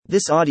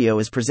This audio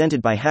is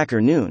presented by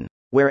Hacker Noon,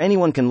 where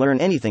anyone can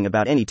learn anything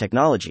about any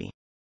technology.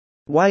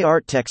 Why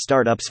Art Tech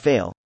Startups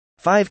Fail.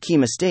 5 Key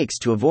Mistakes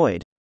to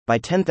Avoid, by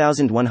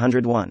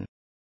 10,101.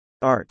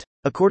 Art.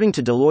 According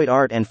to Deloitte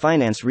Art and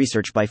Finance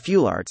Research by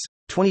FuelArts,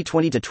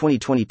 2020 to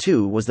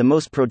 2022 was the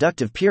most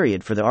productive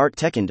period for the art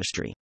tech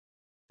industry.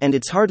 And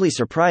it's hardly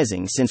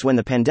surprising since when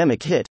the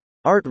pandemic hit,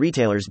 art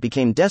retailers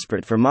became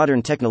desperate for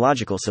modern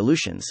technological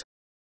solutions.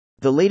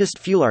 The latest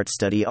FuelArts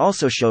study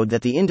also showed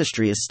that the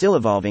industry is still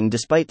evolving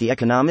despite the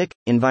economic,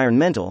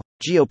 environmental,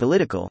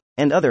 geopolitical,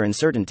 and other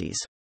uncertainties.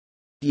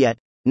 Yet,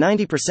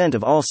 90%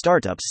 of all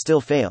startups still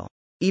fail,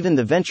 even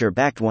the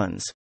venture-backed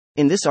ones.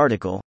 In this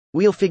article,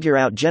 we'll figure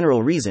out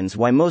general reasons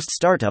why most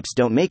startups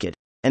don't make it,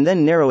 and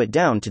then narrow it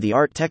down to the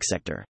art tech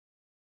sector.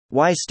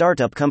 Why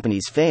startup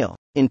companies fail.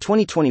 In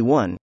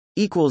 2021,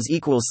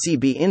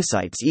 CB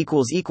Insights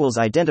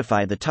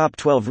identify the top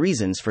 12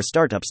 reasons for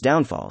startups'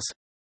 downfalls.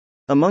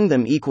 Among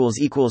them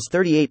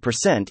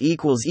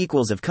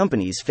 38% of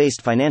companies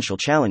faced financial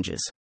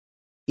challenges.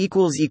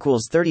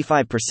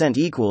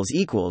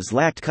 35%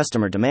 lacked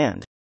customer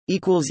demand.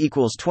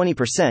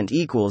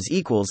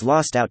 20%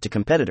 lost out to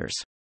competitors.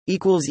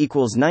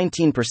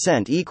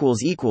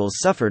 19%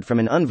 suffered from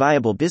an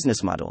unviable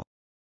business model.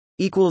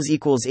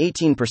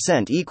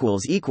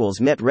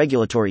 18% met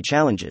regulatory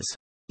challenges.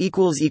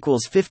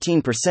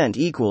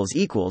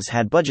 15%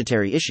 had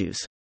budgetary issues.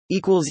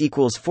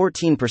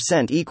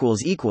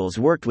 14%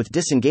 worked with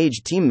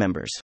disengaged team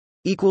members.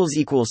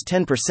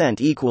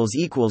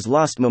 10%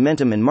 lost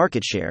momentum and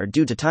market share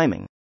due to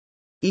timing.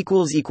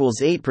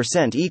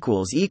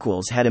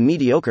 8% had a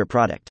mediocre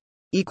product.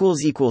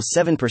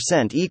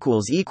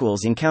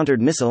 7%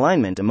 encountered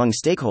misalignment among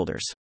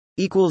stakeholders.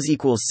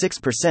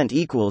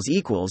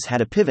 6%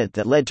 had a pivot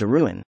that led to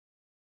ruin.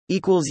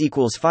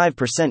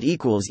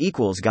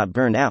 5% got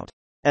burned out.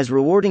 As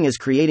rewarding as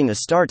creating a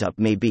startup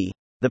may be,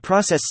 the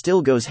process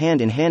still goes hand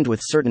in hand with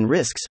certain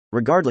risks,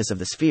 regardless of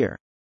the sphere.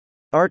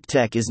 Art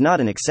tech is not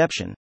an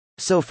exception.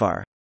 So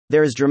far,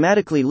 there is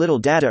dramatically little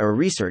data or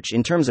research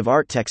in terms of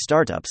art tech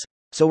startups,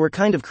 so we're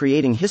kind of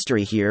creating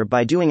history here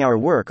by doing our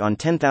work on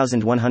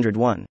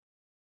 10,101.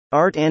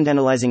 Art and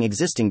analyzing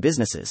existing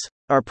businesses.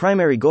 Our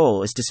primary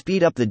goal is to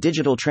speed up the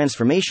digital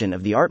transformation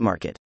of the art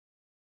market.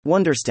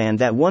 Understand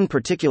that one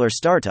particular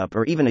startup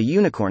or even a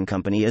unicorn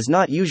company is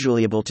not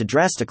usually able to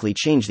drastically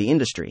change the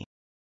industry.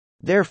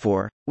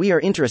 Therefore, we are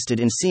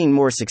interested in seeing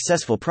more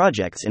successful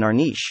projects in our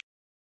niche.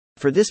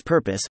 For this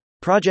purpose,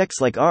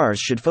 projects like ours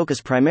should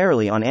focus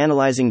primarily on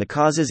analyzing the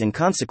causes and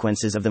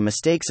consequences of the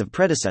mistakes of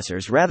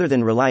predecessors rather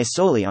than rely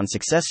solely on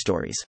success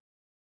stories.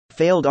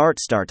 Failed art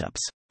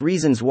startups.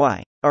 Reasons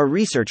why. Our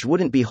research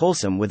wouldn't be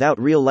wholesome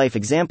without real-life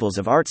examples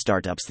of art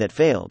startups that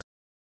failed.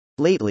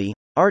 Lately,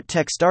 art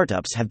tech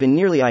startups have been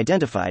nearly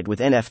identified with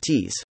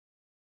NFTs.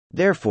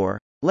 Therefore,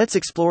 let's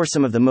explore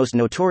some of the most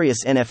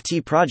notorious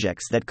NFT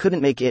projects that couldn't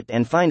make it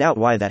and find out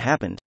why that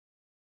happened.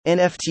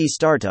 NFT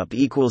startup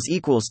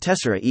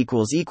Tessera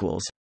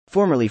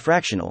formerly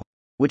Fractional,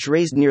 which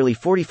raised nearly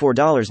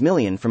 $44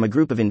 million from a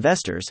group of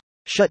investors,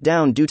 shut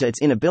down due to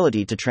its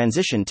inability to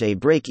transition to a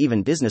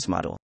break-even business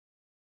model.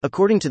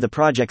 According to the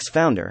project's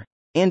founder,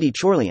 Andy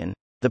Chorlian,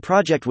 the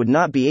project would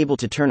not be able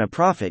to turn a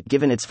profit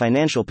given its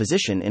financial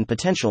position and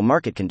potential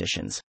market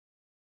conditions.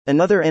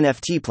 Another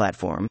NFT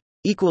platform,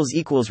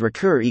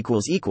 Recur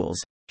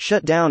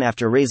shut down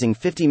after raising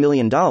 $50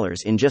 million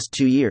in just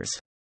 2 years.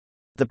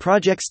 The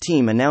project's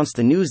team announced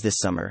the news this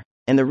summer,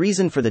 and the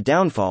reason for the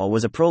downfall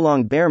was a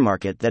prolonged bear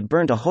market that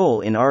burnt a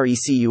hole in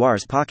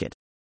Recur's pocket.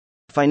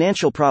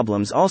 Financial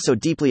problems also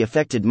deeply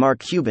affected Mark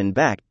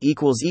Cuban-backed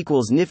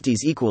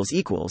Nifty's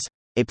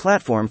a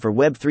platform for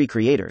Web3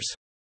 creators.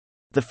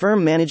 The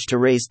firm managed to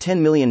raise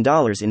 $10 million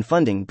in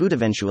funding but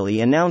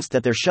eventually announced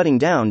that they're shutting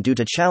down due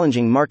to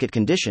challenging market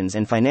conditions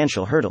and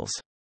financial hurdles.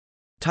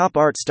 Top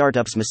art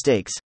startups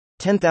mistakes.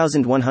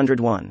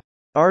 10,101.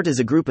 Art is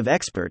a group of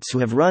experts who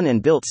have run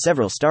and built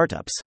several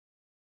startups.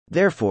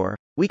 Therefore,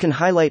 we can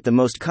highlight the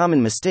most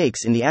common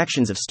mistakes in the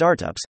actions of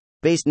startups,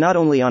 based not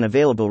only on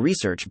available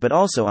research but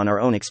also on our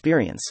own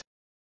experience.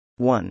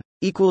 1.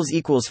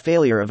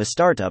 Failure of a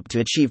startup to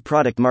achieve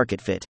product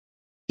market fit.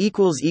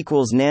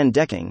 Nan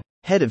Decking,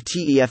 head of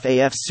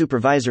TEFAF's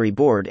supervisory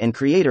board and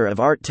creator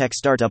of art tech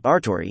startup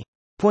Artory,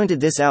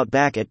 pointed this out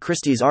back at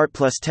Christie's Art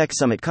Plus Tech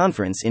Summit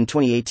conference in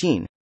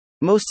 2018.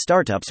 Most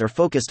startups are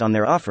focused on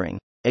their offering,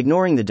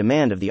 ignoring the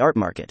demand of the art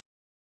market.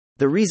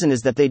 The reason is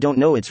that they don't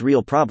know its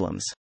real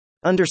problems.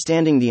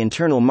 Understanding the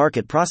internal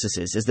market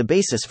processes is the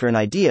basis for an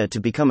idea to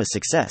become a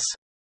success.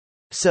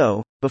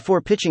 So, before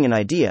pitching an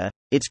idea,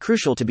 it's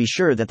crucial to be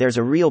sure that there's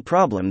a real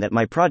problem that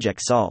my project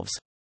solves.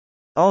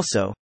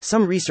 Also,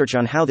 some research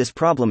on how this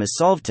problem is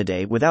solved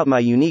today without my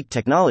unique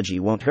technology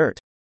won't hurt.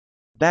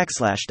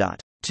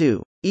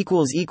 2.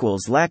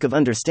 Lack of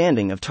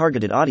understanding of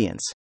targeted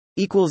audience.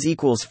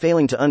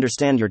 Failing to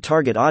understand your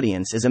target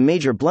audience is a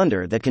major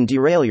blunder that can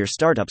derail your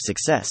startup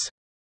success.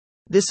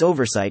 This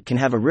oversight can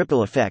have a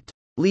ripple effect,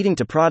 leading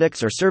to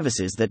products or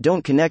services that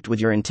don't connect with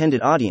your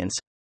intended audience,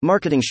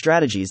 marketing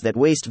strategies that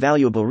waste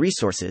valuable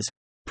resources,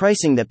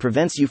 pricing that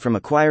prevents you from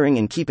acquiring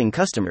and keeping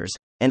customers,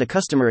 and a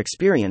customer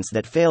experience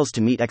that fails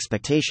to meet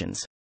expectations.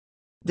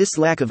 This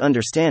lack of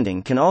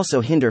understanding can also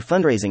hinder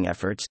fundraising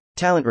efforts,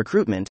 talent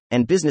recruitment,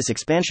 and business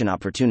expansion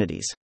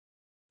opportunities.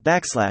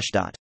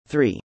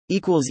 3.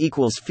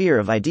 Fear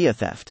of idea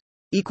theft.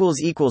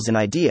 An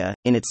idea,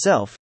 in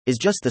itself, is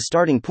just the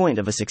starting point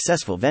of a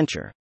successful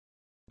venture.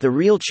 The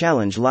real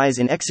challenge lies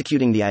in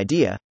executing the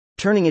idea,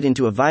 turning it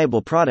into a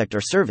viable product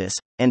or service,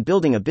 and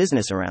building a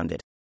business around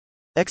it.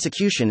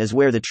 Execution is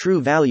where the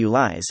true value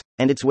lies,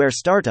 and it's where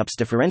startups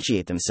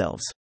differentiate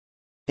themselves.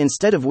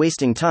 Instead of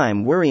wasting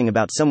time worrying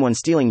about someone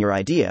stealing your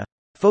idea,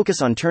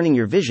 focus on turning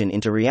your vision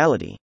into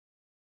reality.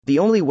 The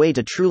only way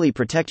to truly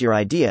protect your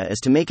idea is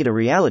to make it a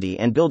reality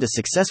and build a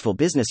successful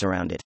business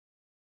around it.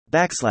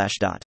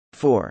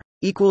 4.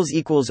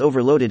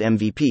 Overloaded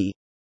MVP.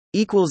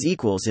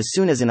 As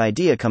soon as an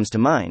idea comes to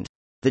mind,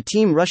 the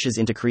team rushes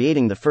into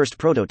creating the first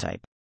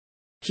prototype.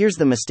 Here's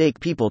the mistake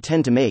people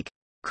tend to make: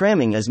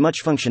 cramming as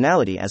much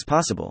functionality as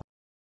possible.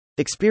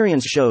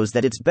 Experience shows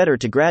that it's better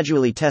to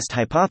gradually test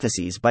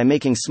hypotheses by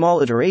making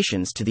small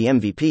iterations to the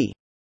MVP.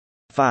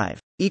 5.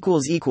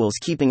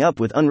 Keeping up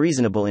with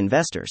unreasonable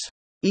investors.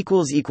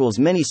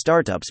 Many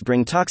startups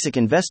bring toxic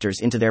investors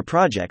into their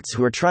projects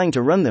who are trying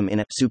to run them in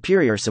a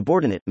superior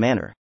subordinate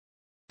manner.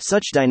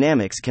 Such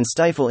dynamics can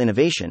stifle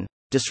innovation,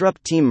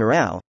 disrupt team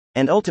morale,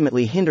 and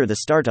ultimately hinder the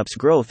startup's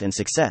growth and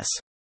success.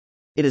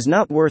 It is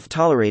not worth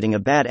tolerating a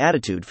bad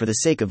attitude for the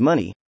sake of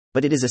money,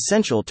 but it is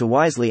essential to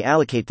wisely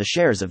allocate the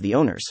shares of the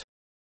owners.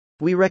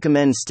 We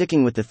recommend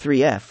sticking with the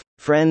 3F,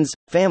 friends,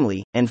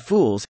 family, and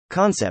fools,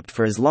 concept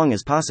for as long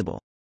as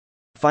possible.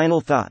 Final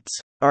thoughts.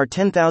 Our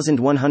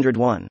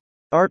 10,101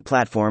 Art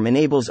platform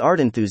enables art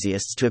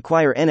enthusiasts to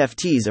acquire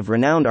NFTs of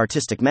renowned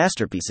artistic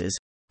masterpieces,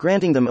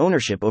 granting them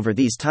ownership over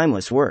these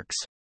timeless works.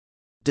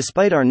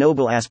 Despite our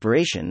noble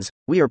aspirations,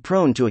 we are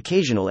prone to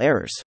occasional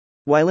errors.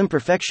 While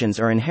imperfections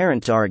are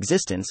inherent to our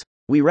existence,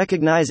 we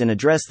recognize and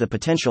address the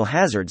potential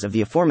hazards of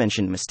the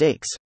aforementioned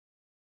mistakes.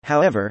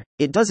 However,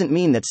 it doesn't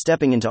mean that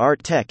stepping into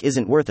art tech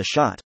isn't worth a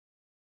shot.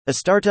 A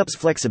startup's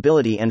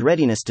flexibility and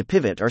readiness to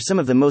pivot are some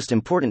of the most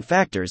important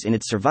factors in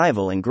its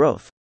survival and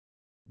growth.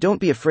 Don't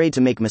be afraid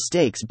to make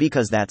mistakes,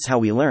 because that's how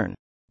we learn.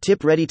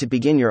 Tip: ready to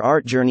begin your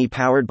art journey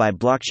powered by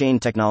blockchain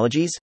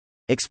technologies?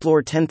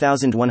 Explore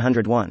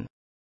 10,101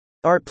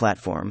 Art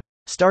platform,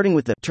 starting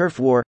with the Turf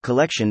War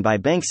collection by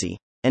Banksy,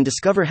 and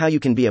discover how you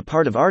can be a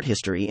part of art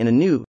history in a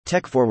new,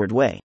 tech-forward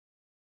way.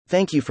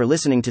 Thank you for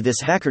listening to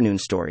this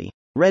HackerNoon story,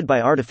 read by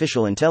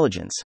Artificial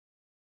Intelligence.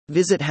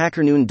 Visit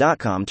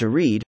hackerNoon.com to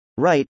read,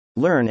 write,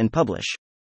 learn, and publish.